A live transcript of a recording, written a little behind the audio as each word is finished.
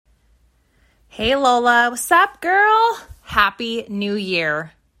Hey Lola, what's up, girl? Happy New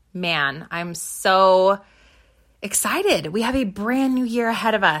Year. Man, I'm so excited. We have a brand new year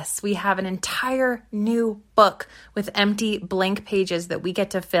ahead of us. We have an entire new book with empty blank pages that we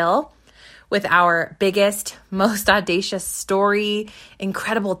get to fill with our biggest, most audacious story,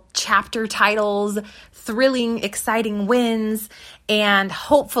 incredible chapter titles, thrilling, exciting wins, and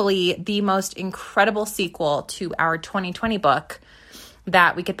hopefully the most incredible sequel to our 2020 book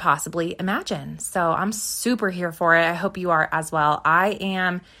that we could possibly imagine. So I'm super here for it. I hope you are as well. I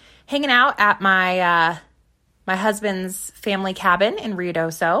am hanging out at my husband's family cabin in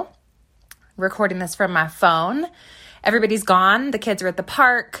Ruidoso, recording this from my phone. Everybody's gone. The kids are at the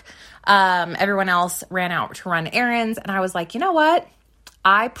park. Everyone else ran out to run errands. And I was like, you know what?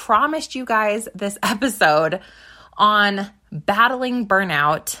 I promised you guys this episode on battling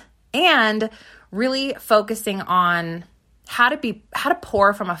burnout and really focusing on how to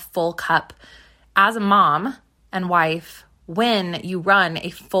pour from a full cup as a mom and wife when you run a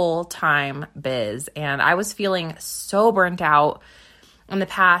full-time biz. And I was feeling so burnt out in the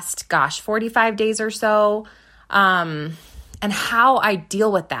past, 45 days or so. And how I deal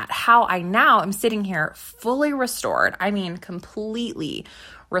with that, how I now am sitting here fully restored. I mean, completely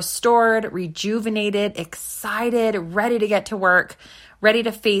restored, rejuvenated, excited, ready to get to work, ready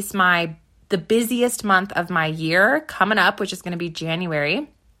to face the busiest month of my year coming up, which is going to be January,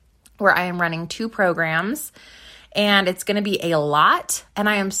 where I am running 2 programs, and it's going to be a lot, and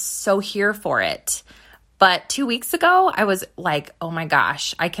I am so here for it. But 2 weeks ago, I was like, oh my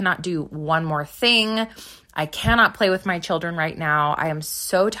gosh, I cannot do one more thing. I cannot play with my children right now. I am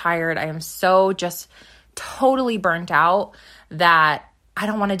so tired. I am so just totally burnt out that I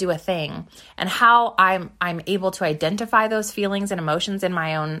don't want to do a thing. And how I'm able to identify those feelings and emotions in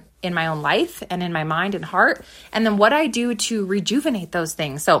my own life and in my mind and heart, and then what I do to rejuvenate those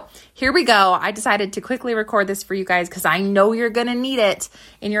things. So here we go. I decided to quickly record this for you guys because I know you're going to need it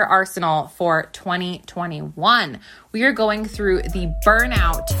in your arsenal for 2021. We are going through the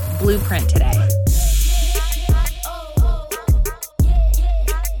Burnout Blueprint today.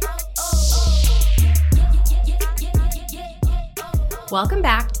 Welcome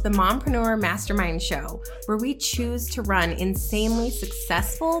back to the Mompreneur Mastermind Show, where we choose to run insanely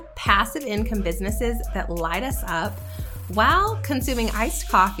successful passive income businesses that light us up while consuming iced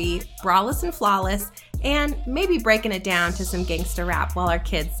coffee, braless and flawless, and maybe breaking it down to some gangster rap while our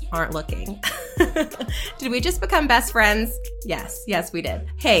kids aren't looking. Did we just become best friends? Yes, we did.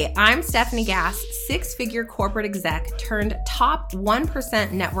 Hey, I'm Stephanie Gass, 6-figure corporate exec turned top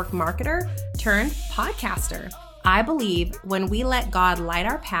 1% network marketer turned podcaster. I believe when we let God light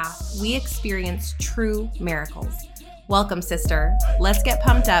our path, we experience true miracles. Welcome, sister. Let's get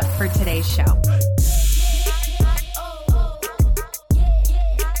pumped up for today's show.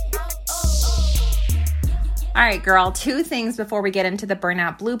 All right, girl, 2 things before we get into the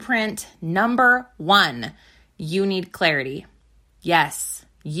Burnout Blueprint. Number 1, you need clarity. Yes,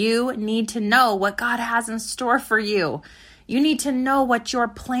 you need to know what God has in store for you. You need to know what your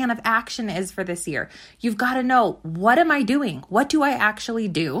plan of action is for this year. You've got to know, what am I doing? What do I actually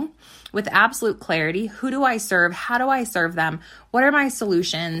do with absolute clarity? Who do I serve? How do I serve them? What are my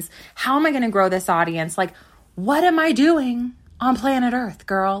solutions? How am I going to grow this audience? Like, what am I doing on planet Earth,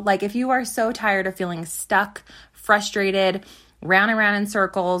 girl? Like, if you are so tired of feeling stuck, frustrated, round and round in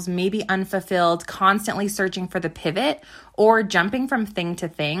circles, maybe unfulfilled, constantly searching for the pivot or jumping from thing to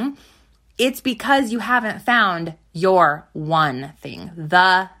thing, it's because you haven't found your one thing,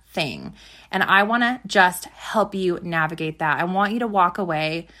 the thing. And I want to just help you navigate that. I want you to walk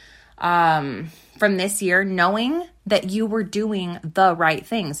away from this year knowing that you were doing the right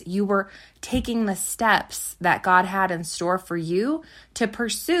things. You were taking the steps that God had in store for you to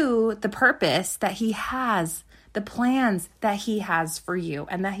pursue the purpose that He has, the plans that He has for you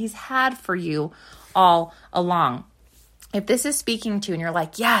and that He's had for you all along. If this is speaking to you and you're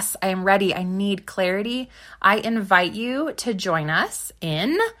like, yes, I am ready, I need clarity, I invite you to join us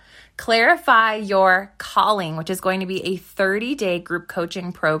in Clarify Your Calling, which is going to be a 30-day group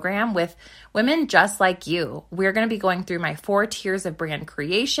coaching program with women just like you. We're going to be going through my 4 tiers of brand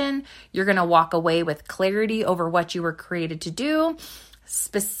creation. You're going to walk away with clarity over what you were created to do,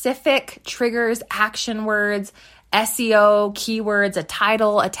 specific triggers, action words, SEO, keywords, a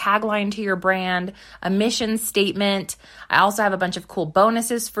title, a tagline to your brand, a mission statement. I also have a bunch of cool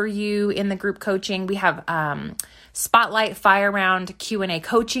bonuses for you in the group coaching. We have spotlight, fire round, Q&A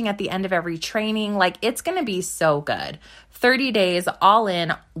coaching at the end of every training. Like, it's going to be so good. 30 days, all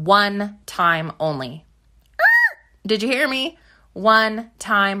in, one time only. Did you hear me? One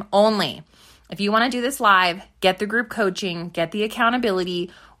time only. If you want to do this live, get the group coaching, get the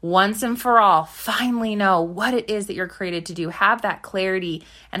accountability, once and for all, finally know what it is that you're created to do, have that clarity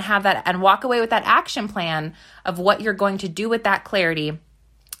and walk away with that action plan of what you're going to do with that clarity,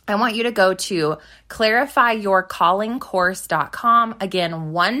 I want you to go to clarifyyourcallingcourse.com.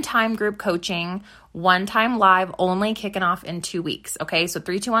 Again, one-time group coaching, one-time live, only kicking off in 2 weeks. Okay, so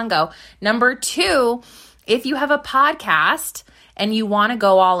 3, 2, 1, go. Number 2, if you have a podcast and you want to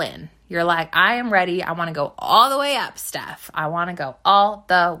go all in, you're like, I am ready. I want to go all the way up, Steph. I want to go all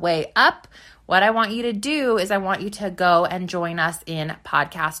the way up. What I want you to do is I want you to go and join us in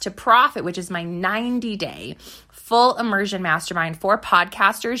Podcast to Profit, which is my 90-day full immersion mastermind for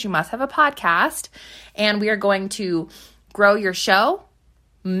podcasters. You must have a podcast. And we are going to grow your show.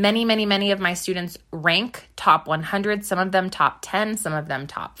 Many of my students rank top 100, some of them top 10, some of them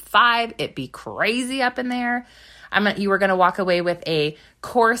top 5. It'd be crazy up in there. You are going to walk away with a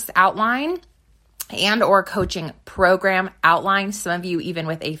course outline and or coaching program outline, some of you even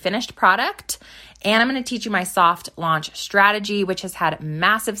with a finished product. And I'm going to teach you my soft launch strategy, which has had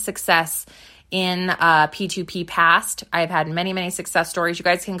massive success in P2P past. I've had many success stories. You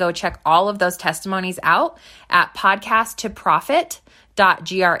guys can go check all of those testimonies out at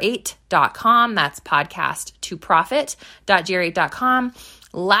podcasttoprofit.gr8.com. That's podcasttoprofit.gr8.com.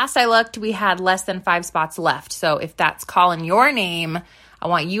 Last I looked, we had less than 5 spots left. So if that's calling your name, I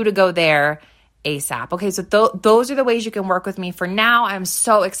want you to go there ASAP. Okay, so those are the ways you can work with me. For now, I'm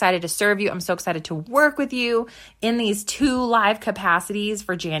so excited to serve you. I'm so excited to work with you in these 2 live capacities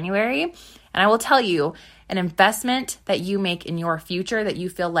for January. And I will tell you, an investment that you make in your future that you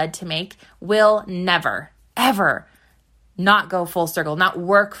feel led to make will never, ever not go full circle, not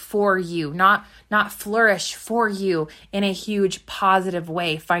work for you, not flourish for you in a huge positive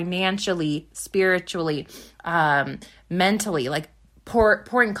way, financially, spiritually, mentally, like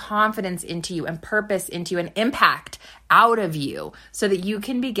pouring confidence into you and purpose into you and impact out of you so that you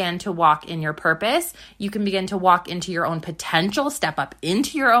can begin to walk in your purpose. You can begin to walk into your own potential, step up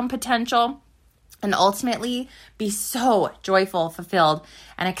into your own potential, and ultimately be so joyful, fulfilled,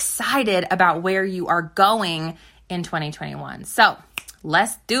 and excited about where you are going in 2021. So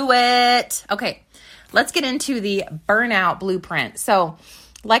let's do it. Okay, let's get into the burnout blueprint. So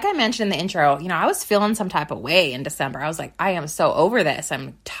like I mentioned in the intro, I was feeling some type of way in December. I was like, I am so over this.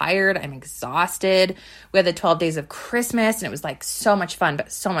 I'm tired. I'm exhausted. We had the 12 days of Christmas and it was like so much fun, but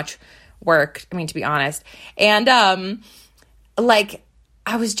so much work. To be honest. And I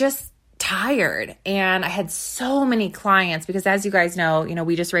was just tired and I had so many clients because as you guys know,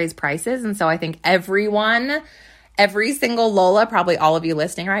 we just raised prices. And so I think every single Lola, probably all of you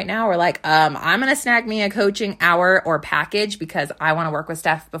listening right now, are like, I'm going to snag me a coaching hour or package because I want to work with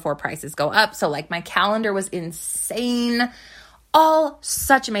Steph before prices go up. So my calendar was insane. All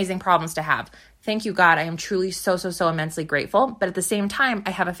such amazing problems to have. Thank you, God. I am truly so immensely grateful. But at the same time, I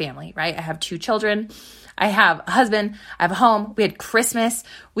have a family, right? I have 2 children. I have a husband. I have a home. We had Christmas.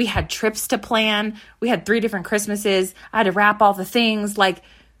 We had trips to plan. We had 3 different Christmases. I had to wrap all the things.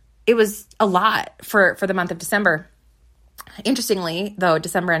 It was a lot for the month of December. Interestingly, though,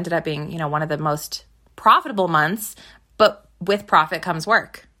 December ended up being, one of the most profitable months, but with profit comes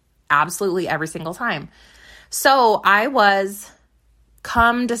work. Absolutely every single time. So I was,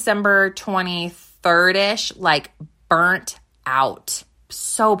 come December 23rd-ish, burnt out,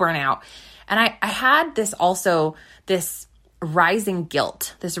 so burnt out. And I had this rising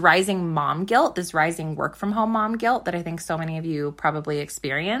guilt, this rising mom guilt, this rising work from home mom guilt that I think so many of you probably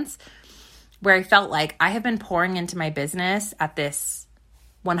experience, where I felt like I have been pouring into my business at this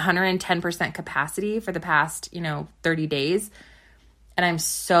 110% capacity for the past, 30 days. And I'm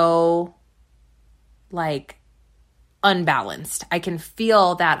so unbalanced. I can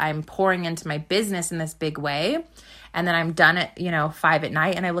feel that I'm pouring into my business in this big way. And then I'm done at, 5 at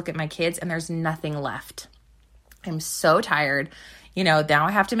night and I look at my kids and there's nothing left. I'm so tired. Now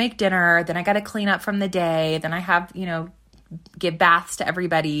I have to make dinner. Then I got to clean up from the day. Then I have, give baths to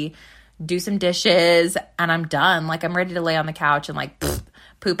everybody, do some dishes, and I'm done. I'm ready to lay on the couch and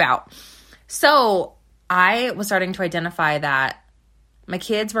poop out. So I was starting to identify that my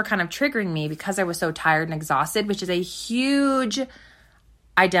kids were kind of triggering me because I was so tired and exhausted, which is a huge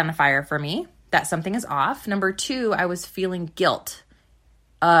identifier for me that something is off. Number 2, I was feeling guilt.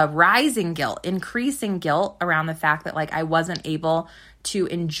 Rising guilt, increasing guilt around the fact that I wasn't able to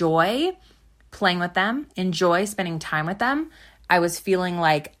enjoy playing with them, enjoy spending time with them. I was feeling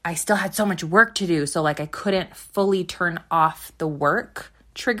like I still had so much work to do. So I couldn't fully turn off the work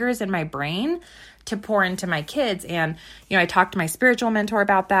triggers in my brain to pour into my kids. And, I talked to my spiritual mentor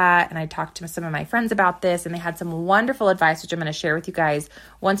about that. And I talked to some of my friends about this and they had some wonderful advice, which I'm going to share with you guys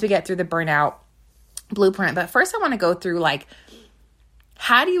once we get through the burnout blueprint. But first I want to go through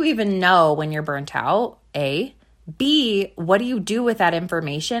how do you even know when you're burnt out? A. B, what do you do with that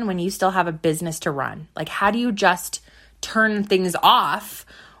information when you still have a business to run? Like, how do you just turn things off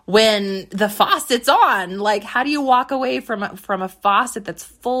when the faucet's on? Like, how do you walk away from a faucet that's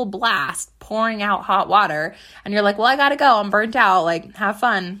full blast, pouring out hot water, and you're like, well, I gotta go, I'm burnt out, like, have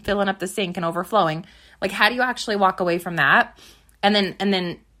fun filling up the sink and overflowing. Like, how do you actually walk away from that? And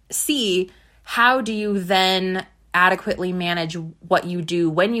then C, how do you then adequately manage what you do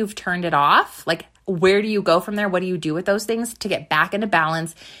when you've turned it off? Like, where do you go from there? What do you do with those things to get back into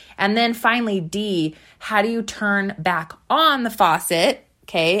balance? And then finally, D, how do you turn back on the faucet,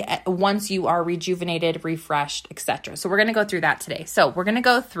 okay, once you are rejuvenated, refreshed, etc. So we're going to go through that today. So we're going to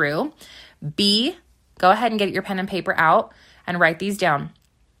go through B. Go ahead and get your pen and paper out and write these down.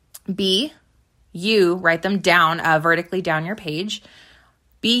 B, you write them down vertically down your page.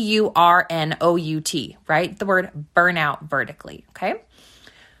 BURNOUT, write the word burnout vertically, okay?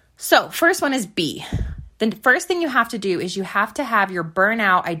 So first one is B. The first thing you have to do is you have to have your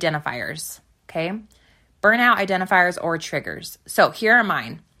burnout identifiers, okay? Burnout identifiers or triggers. So here are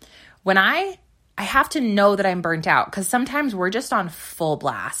mine. When I have to know that I'm burnt out, because sometimes we're just on full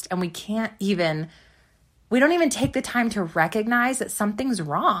blast and we don't even take the time to recognize that something's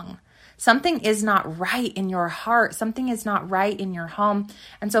wrong. Something is not right in your heart. Something is not right in your home.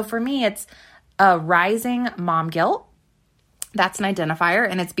 And so for me, it's a rising mom guilt. That's an identifier,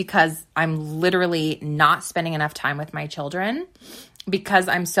 and it's because I'm literally not spending enough time with my children because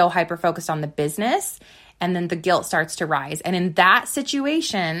I'm so hyper-focused on the business, and then the guilt starts to rise. And in that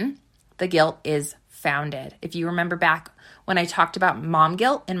situation, the guilt is founded. If you remember back when I talked about mom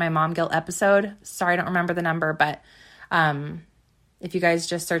guilt in my mom guilt episode, sorry, I don't remember the number, but if you guys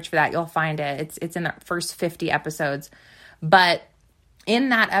just search for that, you'll find it. It's in the first 50 episodes. But in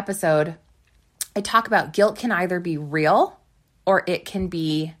that episode, I talk about guilt can either be real or it can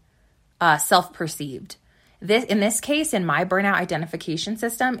be self-perceived. In this case, in my burnout identification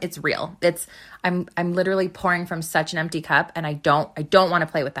system, it's real. I'm literally pouring from such an empty cup, and I don't want to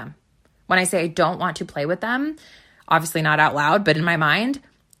play with them. When I say I don't want to play with them, obviously not out loud, but in my mind,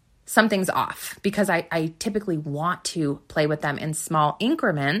 something's off because I typically want to play with them in small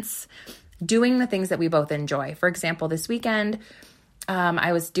increments, doing the things that we both enjoy. For example, this weekend,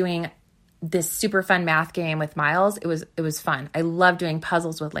 I was doing this super fun math game with Miles. It was fun. I love doing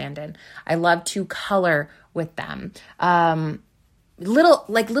puzzles with Landon. I love to color with them.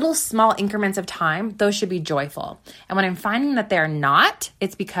 Little small increments of time, those should be joyful. And when I'm finding that they're not,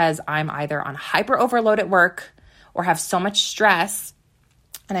 it's because I'm either on hyper overload at work or have so much stress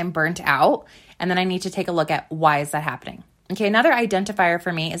and I'm burnt out. And then I need to take a look at why is that happening. Okay, another identifier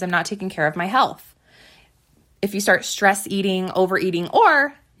for me is I'm not taking care of my health. If you start stress eating, overeating,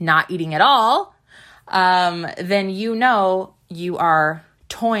 or not eating at all, then you know you are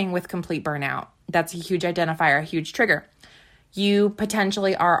toying with complete burnout. That's a huge identifier, a huge trigger. You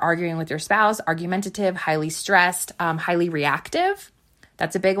potentially are arguing with your spouse, argumentative, highly stressed, highly reactive.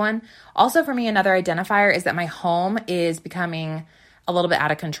 That's a big one. Also for me, another identifier is that my home is becoming a little bit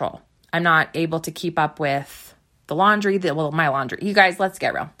out of control. I'm not able to keep up with the laundry, my laundry. You guys, let's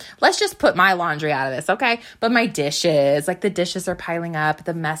get real. Let's just put my laundry out of this, okay? But my dishes, like the dishes are piling up,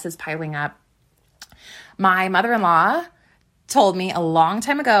 the mess is piling up. My mother-in-law told me a long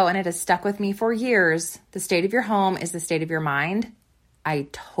time ago, and it has stuck with me for years, the state of your home is the state of your mind. I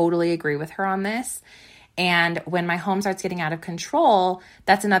totally agree with her on this. And when my home starts getting out of control,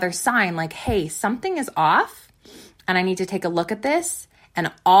 that's another sign like, hey, something is off and I need to take a look at this.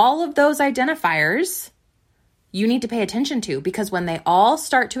 And all of those identifiers you need to pay attention to, because when they all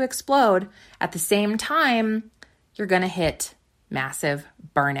start to explode at the same time, you're going to hit massive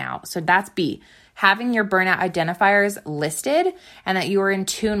burnout. So that's B, having your burnout identifiers listed and that you are in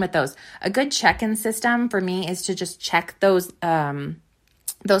tune with those. A good check-in system for me is to just check those 4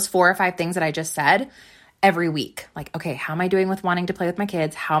 or 5 things that I just said every week. Like, okay, how am I doing with wanting to play with my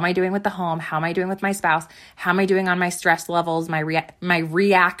kids? How am I doing with the home? How am I doing with my spouse? How am I doing on my stress levels, my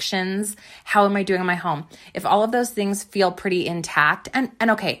reactions? How am I doing on my home? If all of those things feel pretty intact, and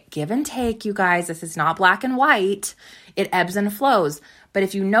okay, give and take, you guys, this is not black and white. It ebbs and flows. But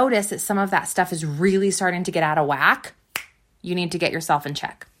if you notice that some of that stuff is really starting to get out of whack, you need to get yourself in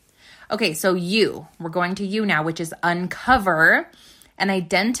check. Okay, so we're going to you now, which is uncover and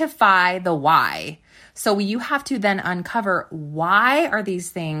identify the why. So you have to then uncover, why are these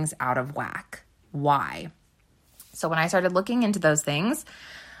things out of whack? Why? So when I started looking into those things,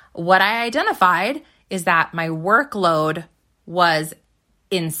 what I identified is that my workload was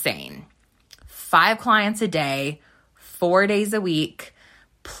insane. 5 clients a day, 4 days a week,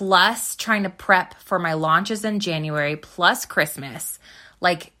 plus trying to prep for my launches in January, plus Christmas.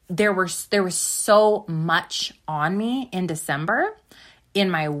 Like there was so much on me in December in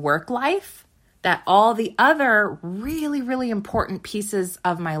my work life that all the other really, really important pieces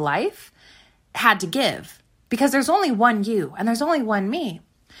of my life had to give, because there's only one you and there's only one me.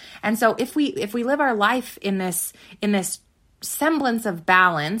 And so if we live our life in this semblance of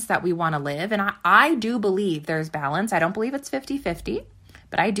balance that we want to live, and I do believe there's balance. I don't believe it's 50-50,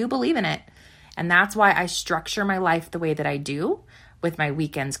 but I do believe in it. And that's why I structure my life the way that I do, with my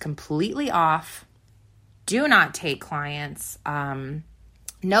weekends completely off. Do not take clients.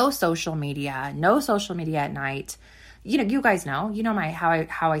 No social media at night. You guys know,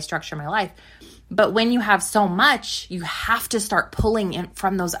 how I structure my life. But when you have so much, you have to start pulling in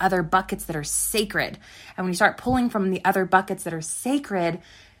from those other buckets that are sacred. And when you start pulling from the other buckets that are sacred,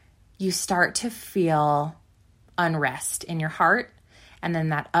 you start to feel unrest in your heart. And then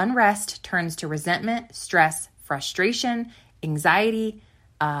that unrest turns to resentment, stress, frustration, anxiety,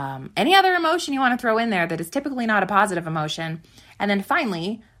 any other emotion you want to throw in there that is typically not a positive emotion. And then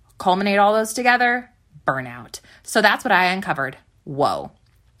finally, culminate all those together, burnout. So that's what I uncovered. Whoa.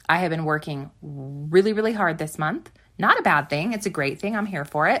 I have been working really, really hard this month. Not a bad thing. It's a great thing. I'm here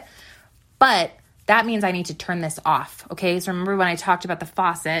for it. But that means I need to turn this off. Okay. So remember when I talked about the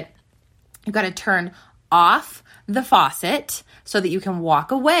faucet, you've got to turn off the faucet so that you can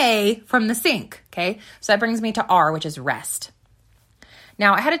walk away from the sink. Okay. So that brings me to R, which is rest.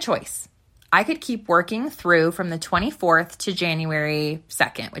 Now I had a choice. I could keep working through from the 24th to January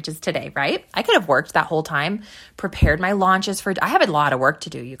 2nd, which is today, right? I could have worked that whole time, prepared my launches I have a lot of work to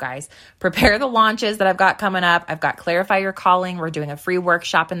do, you guys. Prepare the launches that I've got coming up. I've got Clarify Your Calling. We're doing a free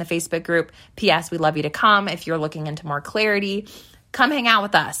workshop in the Facebook group. P.S. We'd love you to come if you're looking into more clarity. Come hang out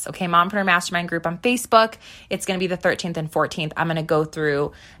with us, okay? Mompreneur Mastermind group on Facebook. It's going to be the 13th and 14th. I'm going to go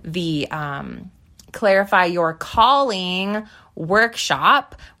through the Clarify Your Calling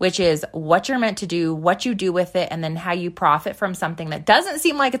workshop, which is what you're meant to do, what you do with it, and then how you profit from something that doesn't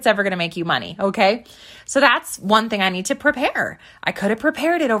seem like it's ever going to make you money. Okay. So that's one thing I need to prepare. I could have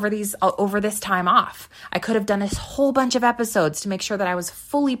prepared it over this time off. I could have done a whole bunch of episodes to make sure that I was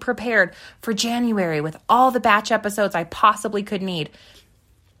fully prepared for January with all the batch episodes I possibly could need.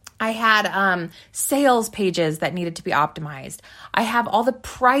 I had sales pages that needed to be optimized. I have all the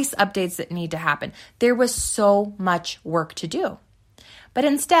price updates that need to happen. There was so much work to do. But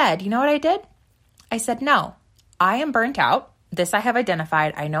instead, you know what I did? I said, no, I am burnt out. This I have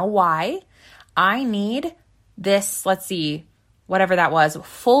identified. I know why. I need this, let's see, whatever that was,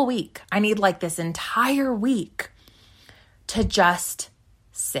 full week. I need like this entire week to just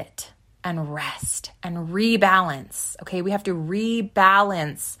sit and rest and rebalance. Okay, we have to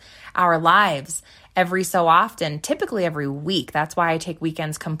rebalance our lives every so often, typically every week. That's why I take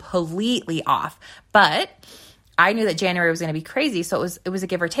weekends completely off. But I knew that January was going to be crazy, so it was a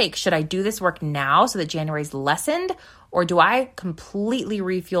give or take. Should I do this work now so that January's lessened, or do I completely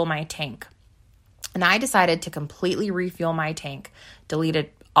refuel my tank? And I decided to completely refuel my tank. Deleted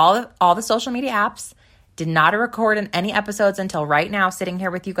all the social media apps. Did not record any episodes until right now, sitting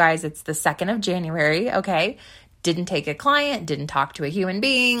here with you guys. It's the 2nd of January, okay? Didn't take a client, didn't talk to a human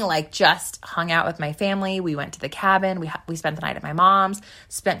being, like just hung out with my family. We went to the cabin. We spent the night at my mom's,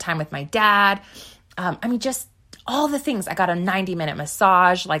 spent time with my dad. Just all the things. I got a 90-minute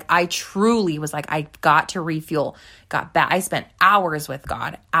massage. Like I truly was like, I got to refuel, got back. I spent hours with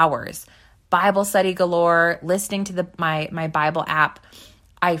God, hours. Bible study galore, listening to my Bible app.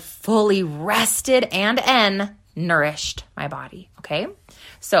 I fully rested and nourished my body, okay?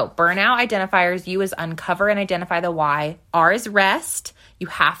 So burnout identifiers, U is uncover and identify the why. R is rest. You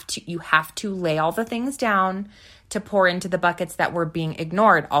have to lay all the things down to pour into the buckets that were being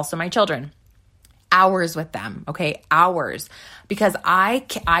ignored. Also my children. Hours with them, okay? Hours. Because I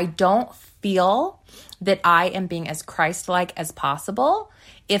don't feel that I am being as Christ-like as possible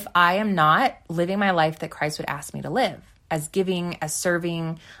if I am not living my life that Christ would ask me to live. As giving, as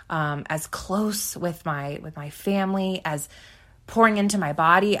serving, as close with my family, as pouring into my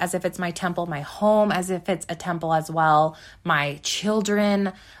body as if it's my temple, my home as if it's a temple as well, my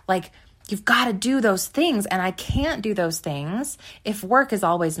children. Like you've got to do those things, and I can't do those things if work is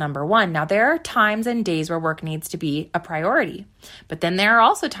always number one. Now there are times and days where work needs to be a priority, but then there are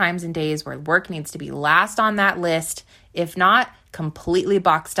also times and days where work needs to be last on that list, if not completely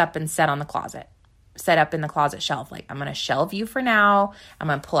boxed up and set up in the closet shelf. Like I'm going to shelve you for now. I'm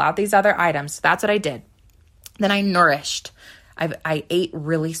going to pull out these other items. So that's what I did. Then I nourished. I ate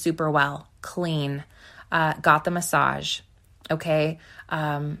really super well, clean, got the massage. Okay.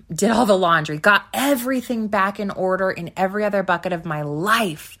 Did all the laundry, got everything back in order in every other bucket of my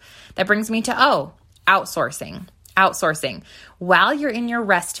life. That brings me to O, outsourcing. outsourcing. While you're in your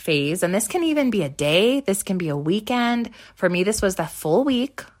rest phase, and this can even be a day, this can be a weekend. For me, this was the full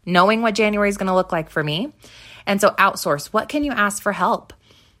week, knowing what January is going to look like for me. And so outsource. What can you ask for help?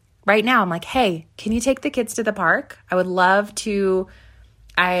 Right now, I'm like, hey, can you take the kids to the park? I would love to,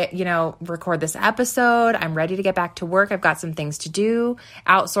 record this episode. I'm ready to get back to work. I've got some things to do.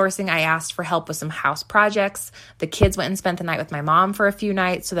 Outsourcing, I asked for help with some house projects. The kids went and spent the night with my mom for a few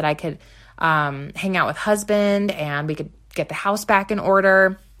nights so that I could hang out with husband and we could get the house back in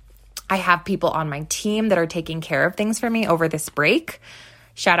order. I have people on my team that are taking care of things for me over this break.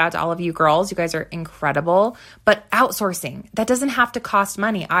 Shout out to all of you girls. You guys are incredible. But outsourcing, that doesn't have to cost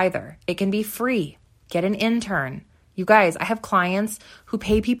money either. It can be free. Get an intern. You guys, I have clients who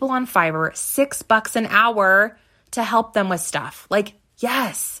pay people on Fiverr $6 an hour to help them with stuff. Like,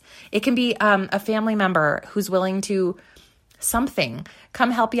 yes, it can be a family member who's willing to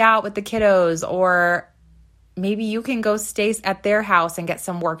come help you out with the kiddos, or maybe you can go stay at their house and get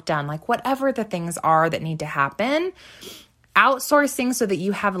some work done. Like whatever the things are that need to happen, outsourcing so that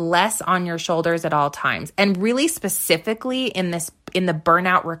you have less on your shoulders at all times. And really specifically in the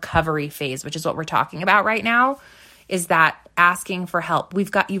burnout recovery phase, which is what we're talking about right now, is that asking for help.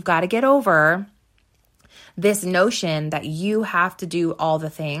 You've got to get over this notion that you have to do all the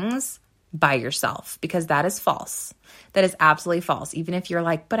things by yourself, because that is false. That is absolutely false. Even if you're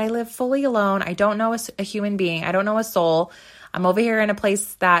like, but I live fully alone. I don't know a human being. I don't know a soul. I'm over here in a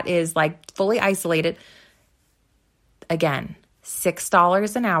place that is like fully isolated. Again,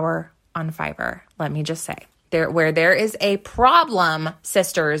 $6 an hour on Fiverr. Let me just say, where there is a problem,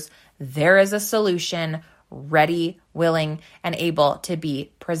 sisters, there is a solution ready, willing, and able to be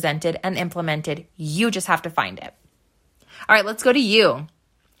presented and implemented. You just have to find it. All right, let's go to you.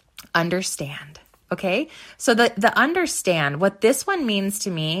 Understand. Okay? So the understand, what this one means to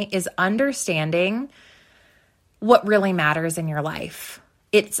me is understanding what really matters in your life.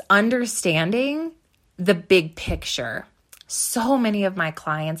 It's understanding the big picture. So many of my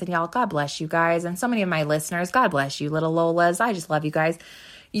clients, and y'all, God bless you guys, and so many of my listeners, God bless you, little Lolas. I just love you guys.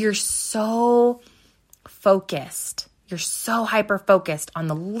 You're so focused. You're so hyper-focused on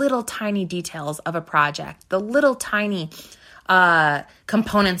the little tiny details of a project, the little tiny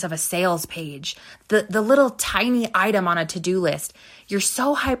components of a sales page, the little tiny item on a to-do list. You're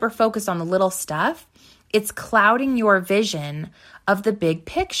so hyper-focused on the little stuff, it's clouding your vision of the big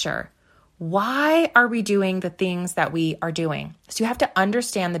picture. Why are we doing the things that we are doing? So you have to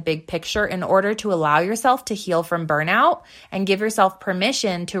understand the big picture in order to allow yourself to heal from burnout and give yourself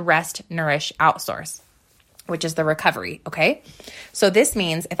permission to rest, nourish, outsource, which is the recovery, okay? So this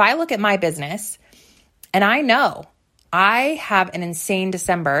means if I look at my business and I know I have an insane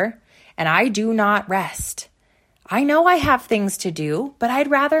December and I do not rest, I know I have things to do, but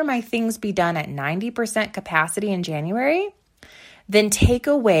I'd rather my things be done at 90% capacity in January than take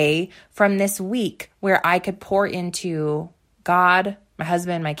away from this week where I could pour into God, my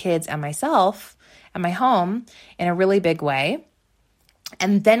husband, my kids, and myself and my home in a really big way.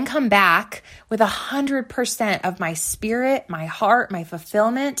 And then come back with 100% of my spirit, my heart, my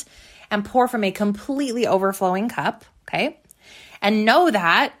fulfillment, and pour from a completely overflowing cup, okay? And know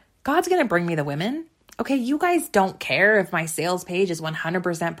that God's going to bring me the women, okay? You guys don't care if my sales page is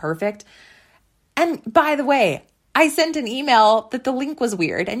 100% perfect. And by the way, I sent an email that the link was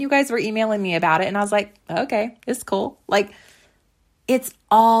weird, and you guys were emailing me about it, and I was like, okay, it's cool. Like, it's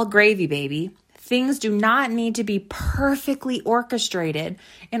all gravy, baby. Things do not need to be perfectly orchestrated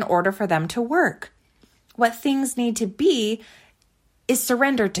in order for them to work. What things need to be is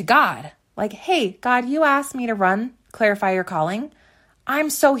surrendered to God. Like, hey, God, you asked me to clarify your calling. I'm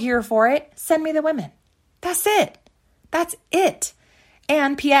so here for it. Send me the women. That's it. That's it.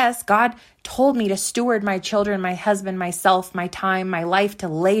 And P.S., God told me to steward my children, my husband, myself, my time, my life, to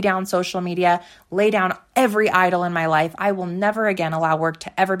lay down social media, lay down every idol in my life. I will never again allow work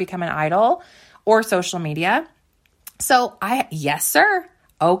to ever become an idol or social media. So yes, sir.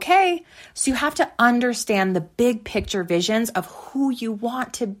 Okay. So you have to understand the big picture visions of who you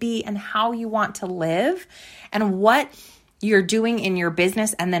want to be and how you want to live and what you're doing in your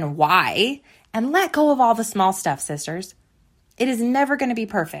business and then why, and let go of all the small stuff, sisters. It is never going to be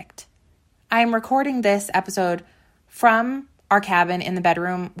perfect. I'm recording this episode from our cabin in the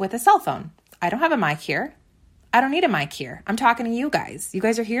bedroom with a cell phone. I don't have a mic here. I don't need a mic here. I'm talking to you guys. You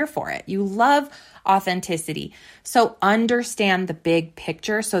guys are here for it. You love authenticity. So understand the big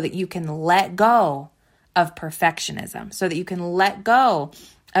picture so that you can let go of perfectionism, so that you can let go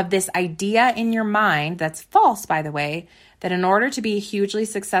of this idea in your mind that's false, by the way, that in order to be hugely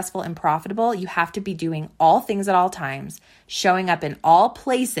successful and profitable, you have to be doing all things at all times, showing up in all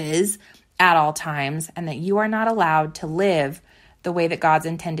places at all times, and that you are not allowed to live the way that God's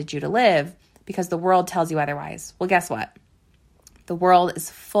intended you to live because the world tells you otherwise. Well, guess what? The world is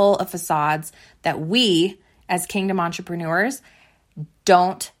full of facades that we, as kingdom entrepreneurs,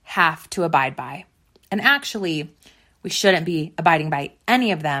 don't have to abide by. And actually, we shouldn't be abiding by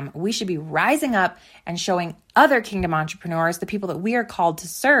any of them. We should be rising up and showing other kingdom entrepreneurs, the people that we are called to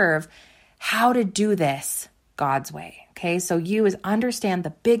serve, how to do this God's way. Okay, so you understand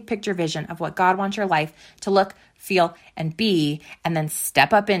the big picture vision of what God wants your life to look, feel, and be, and then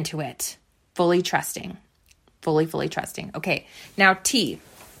step up into it, fully trusting. Fully trusting. Okay, now T.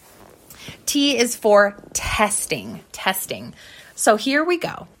 T is for testing. So here we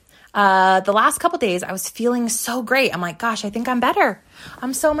go. The last couple days, I was feeling so great. I'm like, gosh, I think I'm better.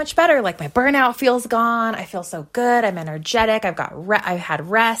 I'm so much better. Like my burnout feels gone. I feel so good. I'm energetic. I've had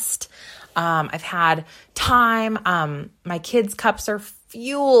rest. I've had time. My kids' cups are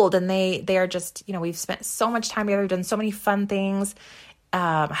fueled and they are just, we've spent so much time together, done so many fun things.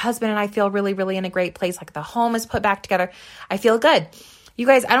 My husband and I feel really, really in a great place. Like the home is put back together. I feel good. You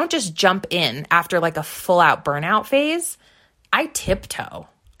guys, I don't just jump in after like a full out burnout phase. I tiptoe.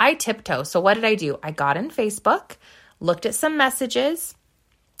 So what did I do? I got in Facebook, looked at some messages,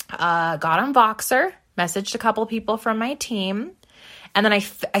 got on Voxer, messaged a couple people from my team, and then I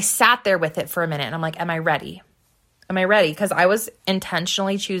sat there with it for a minute, and I'm like, am I ready? Because I was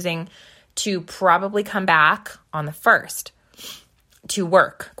intentionally choosing to probably come back on the 1st to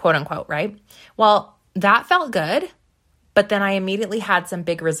work, quote unquote, right? Well, that felt good, but then I immediately had some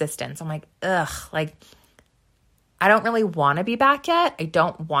big resistance. I'm like, I don't really want to be back yet. I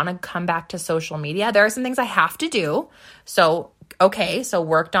don't want to come back to social media. There are some things I have to do. So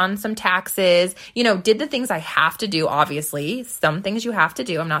worked on some taxes, did the things I have to do, obviously. Some things you have to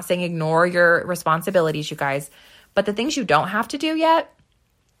do. I'm not saying ignore your responsibilities, you guys. But the things you don't have to do yet,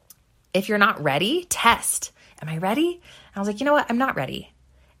 if you're not ready, test. Am I ready? And I was like, you know what? I'm not ready.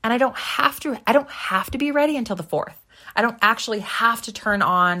 And I don't have to be ready until the 4th. I don't actually have to turn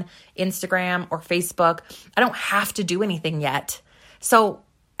on Instagram or Facebook. I don't have to do anything yet. So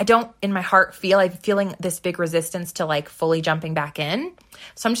I don't, in my heart, I'm feeling this big resistance to like fully jumping back in.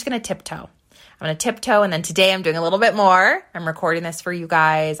 So I'm just going to tiptoe. And then today I'm doing a little bit more. I'm recording this for you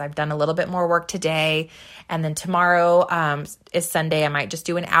guys. I've done a little bit more work today. And then tomorrow is Sunday. I might just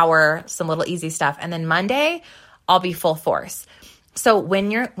do an hour, some little easy stuff. And then Monday, I'll be full force. So when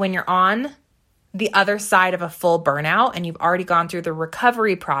you're on the other side of a full burnout and you've already gone through the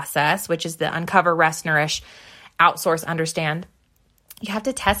recovery process, which is the uncover, rest, nourish, outsource, understand, you have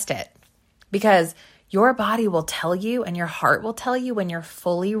to test it because your body will tell you and your heart will tell you when you're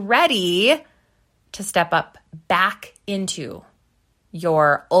fully ready to step up back into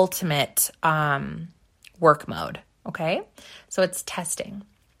your ultimate work mode. Okay. So it's testing.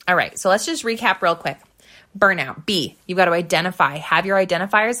 All right. So let's just recap real quick. Burnout. B, you've got to identify, have your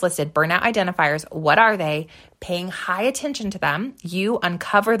identifiers listed. Burnout identifiers. What are they? Paying high attention to them. You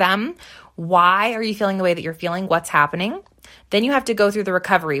uncover them. Why are you feeling the way that you're feeling? What's happening? Then you have to go through the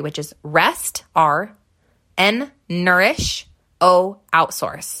recovery, which is rest, R, N, nourish, O,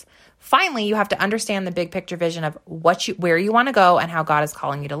 outsource. Finally, you have to understand the big picture vision of where you want to go and how God is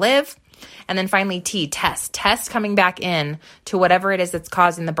calling you to live. And then finally, T, test coming back in to whatever it is that's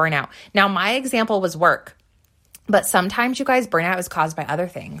causing the burnout. Now, my example was work. But sometimes, you guys, burnout is caused by other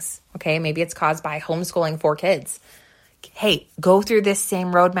things, okay? Maybe it's caused by homeschooling 4 kids. Hey, go through this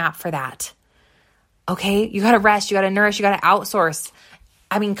same roadmap for that, okay? You got to rest, you got to nourish, you got to outsource.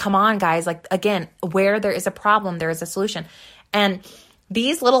 I mean, come on, guys. Like, again, where there is a problem, there is a solution. And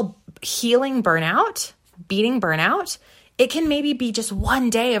these little healing burnout, beating burnout, it can maybe be just one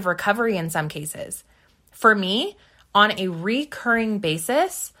day of recovery in some cases. For me, on a recurring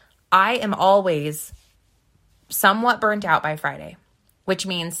basis, I am always somewhat burnt out by Friday, which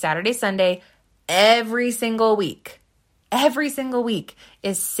means Saturday, Sunday, every single week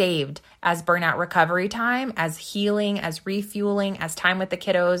is saved as burnout recovery time, as healing, as refueling, as time with the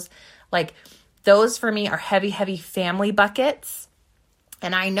kiddos. Like those for me are heavy, heavy family buckets.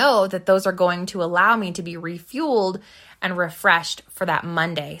 And I know that those are going to allow me to be refueled and refreshed for that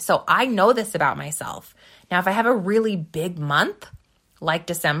Monday. So I know this about myself. Now, if I have a really big month like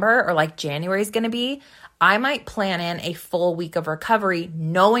December or like January is going to be, I might plan in a full week of recovery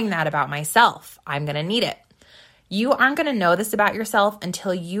knowing that about myself. I'm going to need it. You aren't going to know this about yourself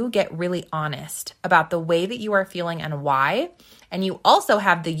until you get really honest about the way that you are feeling and why. And you also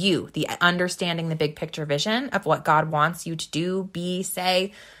have the understanding the big picture vision of what God wants you to do, be,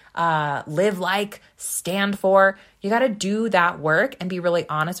 say, live like, stand for. You got to do that work and be really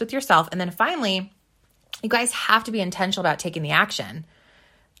honest with yourself. And then finally, you guys have to be intentional about taking the action.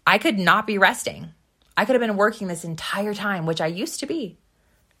 I could not be resting. I could have been working this entire time, which I used to be.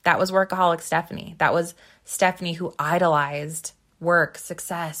 That was workaholic Stephanie. That was Stephanie who idolized work,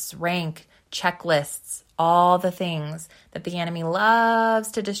 success, rank, checklists, all the things that the enemy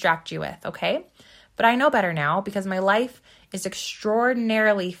loves to distract you with, okay? But I know better now because my life is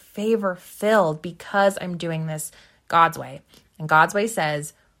extraordinarily favor-filled because I'm doing this God's way. And God's way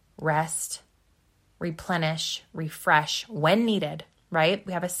says rest, replenish, refresh when needed, right?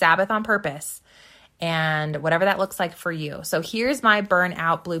 We have a Sabbath on purpose and whatever that looks like for you. So here's my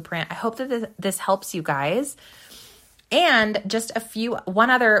burnout blueprint. I hope that this helps you guys. And just one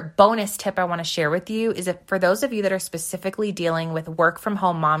other bonus tip I want to share with you is for those of you that are specifically dealing with work from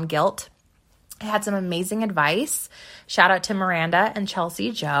home mom guilt, I had some amazing advice. Shout out to Miranda and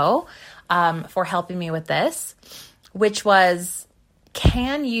Chelsea Joe for helping me with this, which was,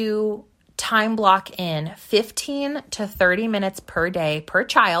 can you time block in 15 to 30 minutes per day per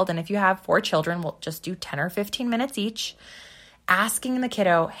child? And if you have 4 children, we'll just do 10 or 15 minutes each, asking the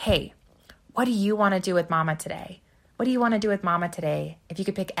kiddo, hey, what do you want to do with mama today? What do you want to do with mama today? If you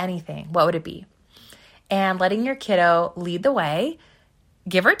could pick anything, what would it be? And letting your kiddo lead the way,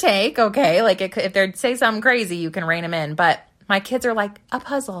 give or take, okay? Like if they say something crazy, you can rein them in. But my kids are like, a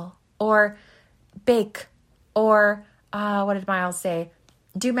puzzle or bake or what did Miles say?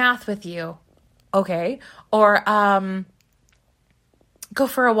 Do math with you, okay? Or go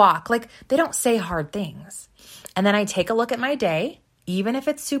for a walk. Like they don't say hard things. And then I take a look at my day, even if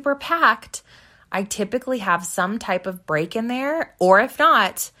it's super packed, I typically have some type of break in there, or if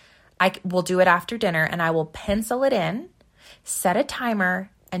not, I will do it after dinner and I will pencil it in, set a timer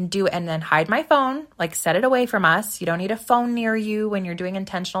and then hide my phone, like set it away from us. You don't need a phone near you when you're doing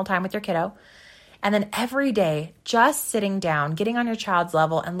intentional time with your kiddo. And then every day, just sitting down, getting on your child's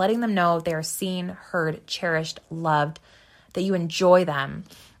level and letting them know they're seen, heard, cherished, loved, that you enjoy them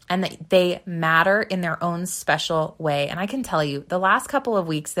and that they matter in their own special way. And I can tell you, the last couple of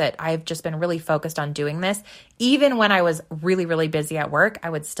weeks that I've just been really focused on doing this, even when I was really, really busy at work, I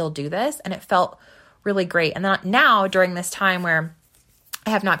would still do this and it felt really great. And then now during this time where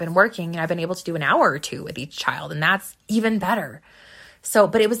I have not been working, I've been able to do an hour or 2 with each child, and that's even better. So,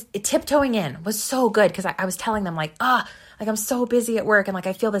 but tiptoeing in was so good because I was telling them like I'm so busy at work and like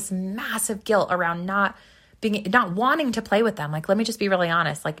I feel this massive guilt around not wanting to play with them. Like, let me just be really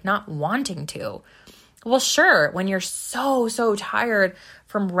honest, like not wanting to. Well, sure, when you're so tired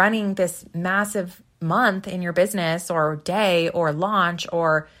from running this massive month in your business or day or launch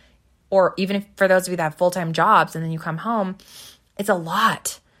or even if for those of you that have full-time jobs and then you come home, it's a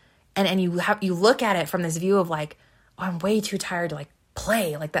lot. And you look at it from this view of like, oh, I'm way too tired to like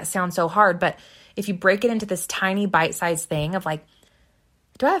play. Like that sounds so hard. But if you break it into this tiny bite-sized thing of like,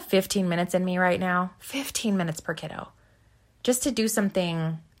 do I have 15 minutes in me right now? 15 minutes per kiddo. Just to do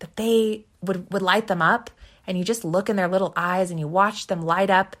something that they would light them up. And you just look in their little eyes and you watch them light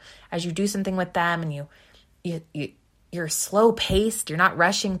up as you do something with them. And you're slow paced. You're not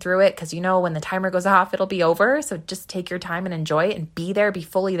rushing through it because you know when the timer goes off, it'll be over. So just take your time and enjoy it and be there, be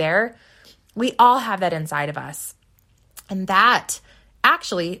fully there. We all have that inside of us. And that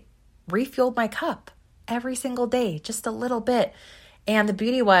actually refueled my cup every single day, just a little bit. And the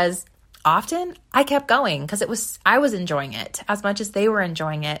beauty was often I kept going because I was enjoying it as much as they were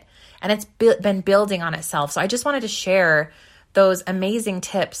enjoying it. And it's been building on itself. So I just wanted to share those amazing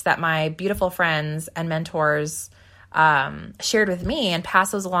tips that my beautiful friends and mentors shared with me and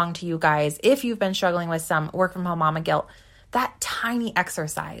pass those along to you guys. If you've been struggling with some work from home mama guilt, that tiny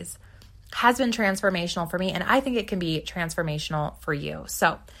exercise has been transformational for me. And I think it can be transformational for you.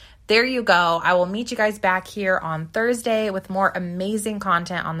 So there you go. I will meet you guys back here on Thursday with more amazing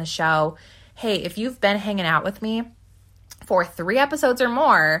content on the show. Hey, if you've been hanging out with me for 3 episodes or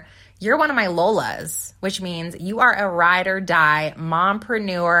more, you're one of my Lolas, which means you are a ride or die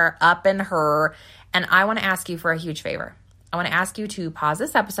mompreneur up in her. And I want to ask you for a huge favor. I want to ask you to pause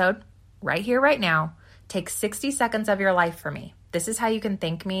this episode right here, right now. Take 60 seconds of your life for me. This is how you can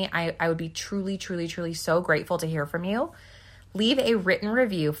thank me. I would be truly, truly, truly so grateful to hear from you. Leave a written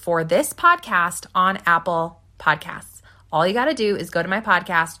review for this podcast on Apple Podcasts. All you got to do is go to my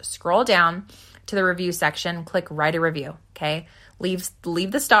podcast, scroll down to the review section, click write a review, okay? Leave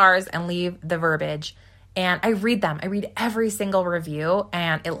the stars and leave the verbiage. And I read them. I read every single review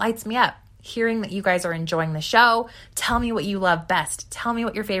and it lights me up. Hearing that you guys are enjoying the show. Tell me what you love best. Tell me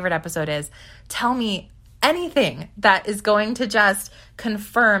what your favorite episode is. Tell me anything that is going to just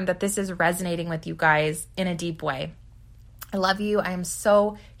confirm that this is resonating with you guys in a deep way. I love you. I am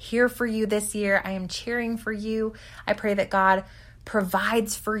so here for you this year. I am cheering for you. I pray that God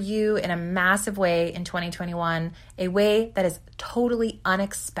provides for you in a massive way in 2021, a way that is totally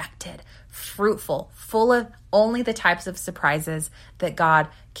unexpected, fruitful, full of only the types of surprises that God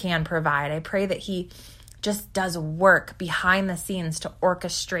can provide. I pray that He just does work behind the scenes to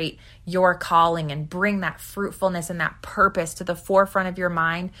orchestrate your calling and bring that fruitfulness and that purpose to the forefront of your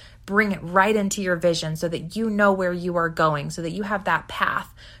mind. Bring it right into your vision so that you know where you are going, so that you have that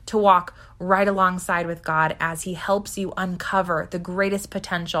path to walk right alongside with God as He helps you uncover the greatest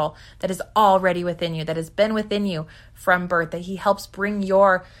potential that is already within you, that has been within you from birth, that He helps bring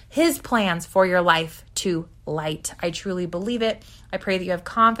His plans for your life to light. I truly believe it. I pray that you have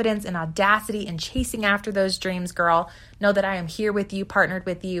confidence and audacity in chasing after those dreams, girl. Know that I am here with you, partnered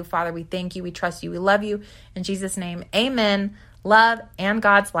with you. Father, we thank you. We trust you. We love you. In Jesus' name, amen. Love and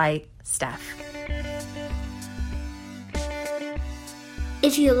God's light, Steph.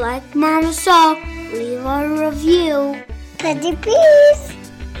 If you like Mama's Talk, leave a review. Pretty please.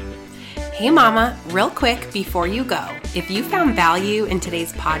 Hey Mama, real quick before you go, if you found value in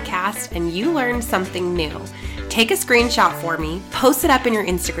today's podcast and you learned something new, take a screenshot for me, post it up in your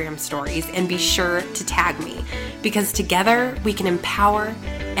Instagram stories, and be sure to tag me, because together we can empower,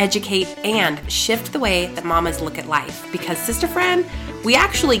 educate, and shift the way that mamas look at life. Because sister friend, we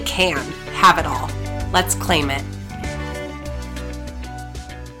actually can have it all. Let's claim it.